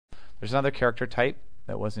There's another character type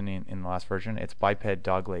that wasn't in the last version. It's biped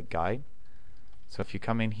dogleg guide. So if you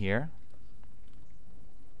come in here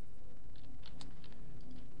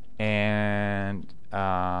and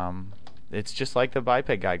it's just like the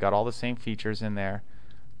biped guide, got all the same features in there,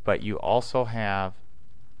 but you also have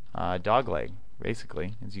dogleg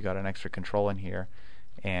basically, is you got an extra control in here,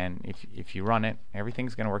 and if you run it,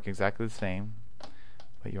 everything's going to work exactly the same.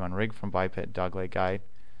 But you unrig from biped dogleg guide,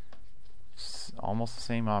 almost the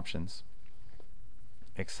same options,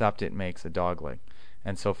 except it makes a dogleg.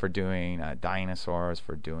 And so for doing dinosaurs,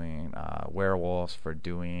 for doing werewolves, for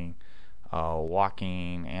doing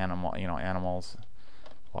walking animals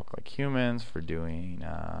walk like humans, for doing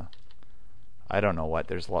I don't know what.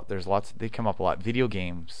 There's lots. They come up a lot. Video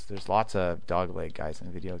games. There's lots of dogleg guys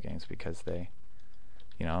in video games because they,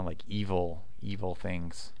 like evil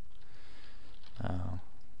things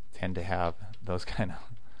tend to have those kind of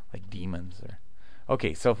like demons.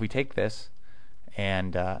 Okay, so if we take this,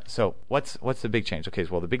 and so what's the big change? Okay,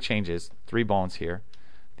 well the big change is 3 bones here.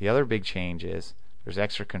 The other big change is there's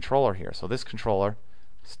extra controller here. So this controller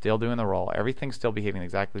still doing the role. Everything's still behaving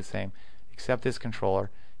exactly the same, except this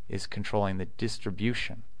controller is controlling the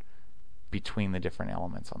distribution between the different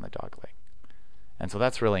elements on the dogleg. And so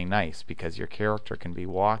that's really nice because your character can be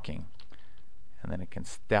walking and then it can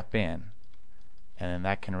step in, and then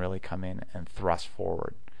that can really come in and thrust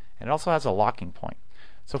forward. And it also has a locking point.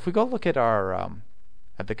 So if we go look at our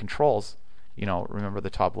at the controls, remember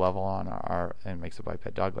the top level on our and it makes a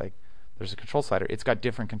biped dogleg, there's a control slider. It's got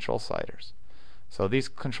different control sliders. So these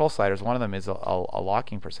control sliders, one of them is a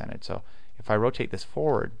locking percentage. So if I rotate this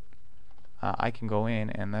forward, I can go in,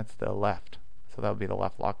 and that's the left. So that would be the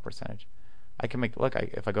left lock percentage. I can make, look,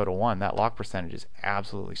 if I go to 1, that lock percentage is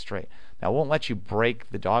absolutely straight. Now it won't let you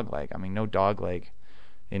break the dogleg. I mean, no dogleg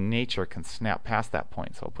in nature can snap past that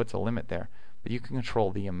point, so it puts a limit there. But you can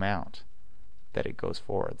control the amount that it goes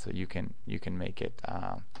forward. So you can make it,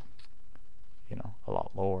 a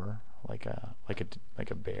lot lower, like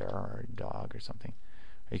a bear or a dog or something.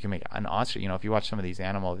 Or you can make an ostrich. If you watch some of these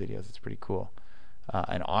animal videos, it's pretty cool.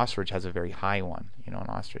 An ostrich has a very high one. An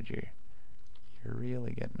ostrich, you're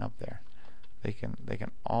really getting up there. They can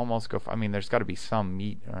almost go. There's got to be some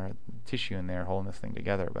meat or tissue in there holding this thing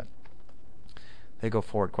together, but they go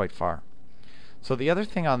forward quite far. So the other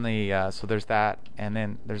thing on the so there's that, and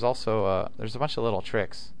then there's also there's a bunch of little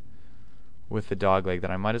tricks with the dogleg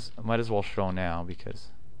that I might as well show now because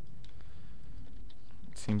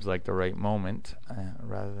it seems like the right moment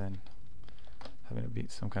rather than having to be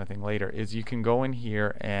some kind of thing later. Is you can go in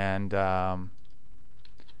here and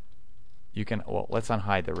you can, let's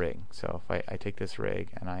unhide the rig. So if I take this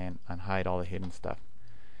rig and I unhide all the hidden stuff,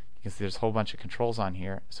 you can see there's a whole bunch of controls on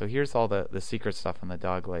here. So here's all the secret stuff on the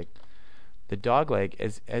dogleg. The dogleg,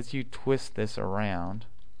 as you twist this around,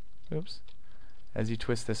 as you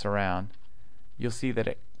twist this around, you'll see that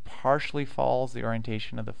it partially follows the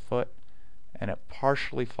orientation of the foot, and it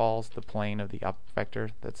partially follows the plane of the up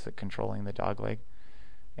vector that's controlling the dogleg,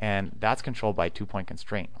 and that's controlled by 2-point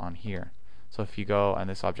constraint on here. So if you go on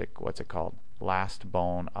this object, what's it called? Last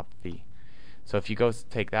bone up V. So if you go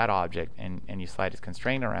take that object and you slide its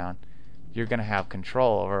constraint around, you're going to have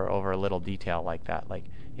control over a little detail like that. Like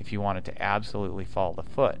if you want it to absolutely follow the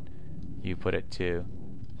foot, you put it to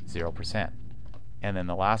 0%, and then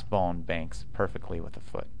the last bone banks perfectly with the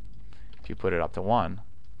foot. If you put it up to 1,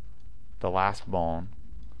 the last bone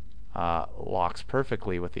locks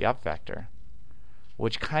perfectly with the up vector,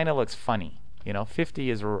 which kind of looks funny.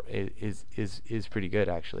 50 is pretty good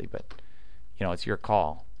actually, but it's your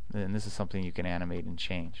call, and this is something you can animate and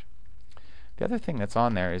change. The other thing that's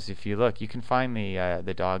on there is, if you look, you can find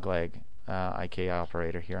the dogleg IK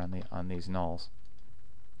operator here on these nulls.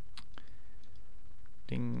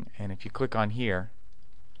 Ding, and if you click on here,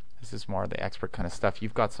 this is more of the expert kind of stuff.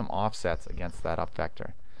 You've got some offsets against that up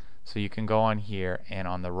vector, so you can go on here and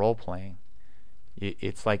on the role playing,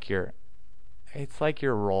 it's like your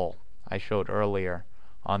role I showed earlier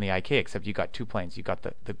on the IK, except you got 2 planes. You got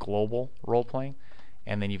the global role playing,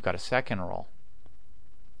 and then you've got a second role.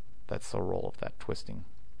 That's the role of that twisting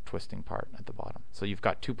part at the bottom. So you've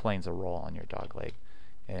got 2 planes of roll on your dogleg,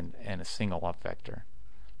 and a single up vector,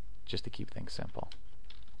 just to keep things simple.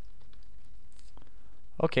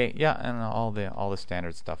 Okay, yeah, and all the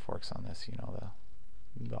standard stuff works on this.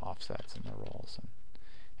 The offsets and the rolls, and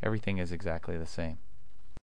everything is exactly the same.